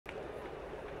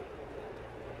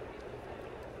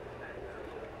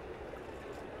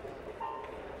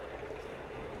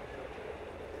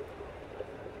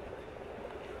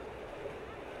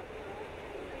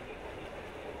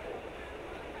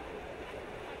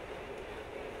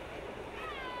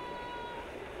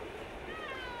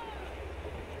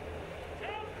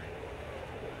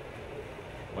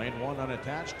Lane 1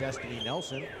 unattached, Destiny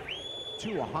Nelson.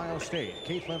 2 Ohio State,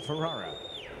 Caitlin Ferrara.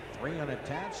 3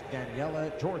 unattached,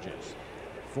 Daniela Georges.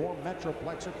 4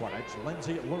 Metroplex Aquatics,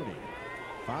 Lindsay Looney.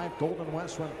 5 Golden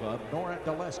West Swim Club, Nora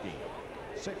Daleski.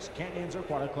 6 Canyons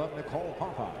Aquatic Club, Nicole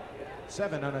Papa.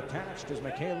 7 unattached is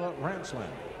Michaela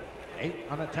Ransland. 8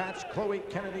 unattached, Chloe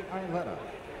Kennedy Aileta.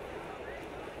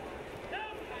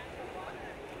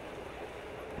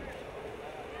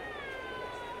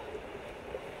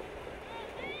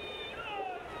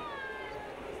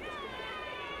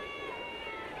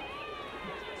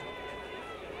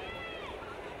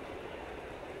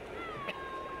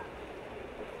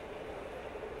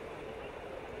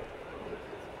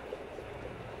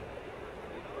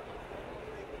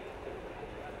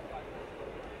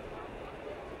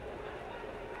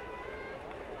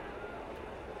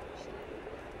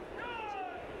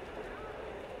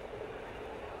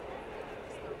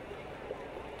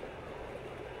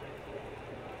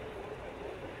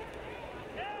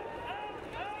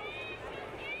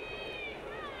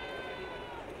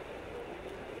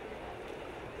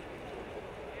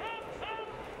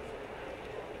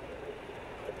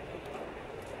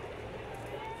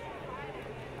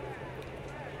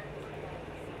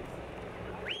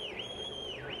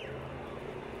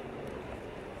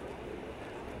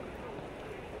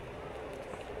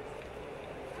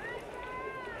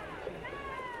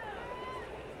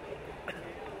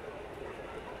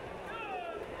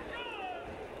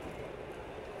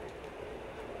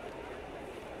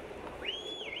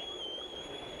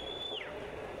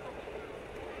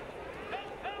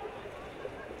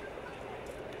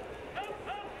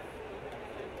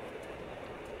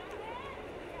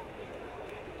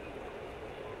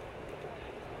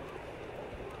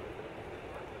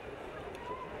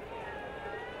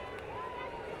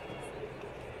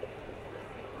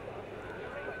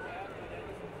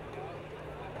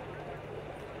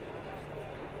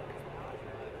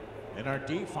 In our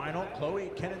D final, Chloe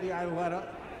Kennedy Aileta,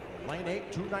 lane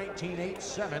 8,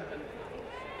 2:19.87.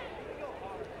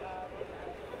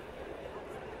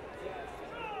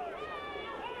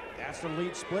 That's the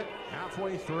lead split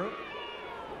halfway through.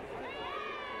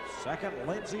 Second,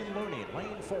 Lindsay Looney,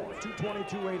 lane 4,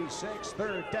 2:22.86.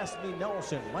 Third, Destiny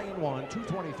Nelson, lane 1,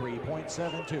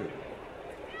 2:23.72.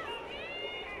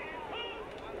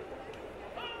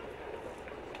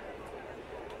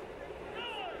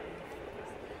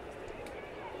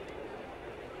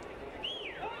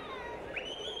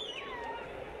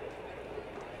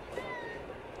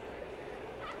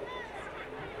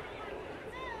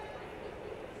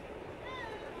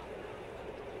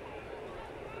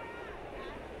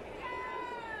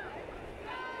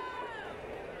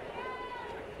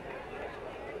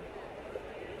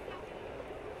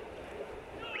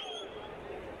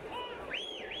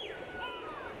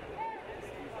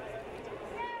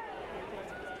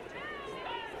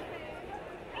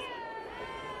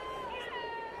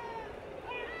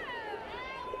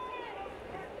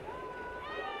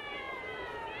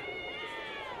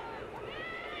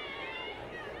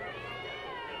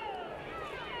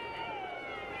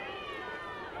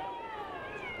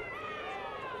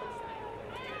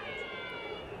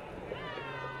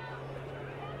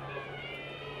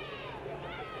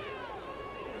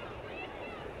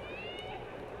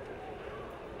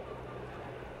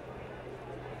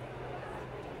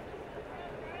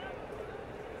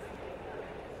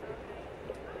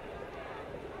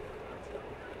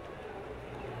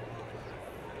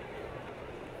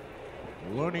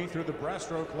 Looney through the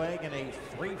breaststroke leg in a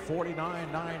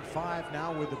 3:49.95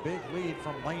 now with the big lead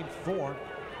from lane 4.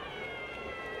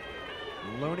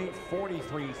 Looney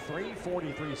 43.3,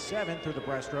 43.7 through the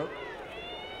breaststroke.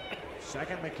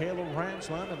 Second, Michaela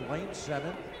Ransland in lane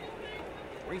 7,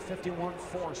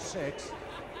 3:51.46.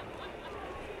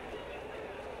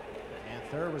 And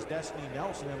third was Destiny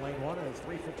Nelson in lane 1 at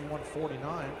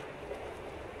 3:51.49.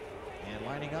 And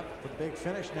lining up for the big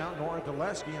finish now, Nora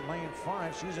Daleski in lane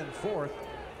 5. She's in 4th.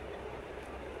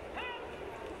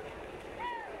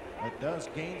 But does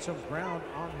gain some ground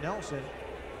on Nelson.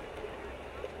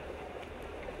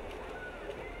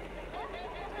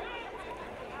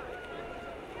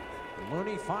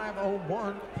 Looney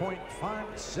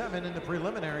 5:01.57 in the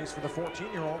preliminaries for the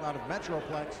 14-year-old out of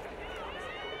Metroplex.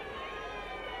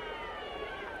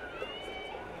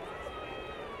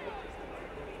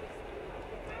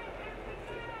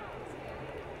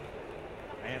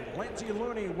 And Lindsay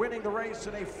Looney winning the race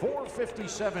in a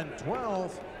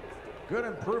 4:57.12. Good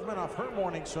improvement off her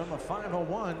morning swim of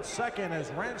 5:01. Second is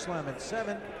Ranslam at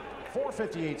 7,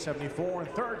 4:58.74. And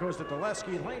third goes to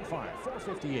Daleski, lane 5,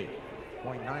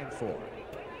 4:58.94.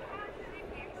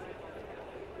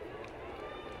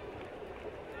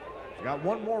 Got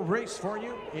one more race for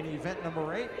you in event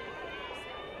number 8.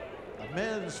 The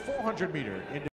men's 400 meter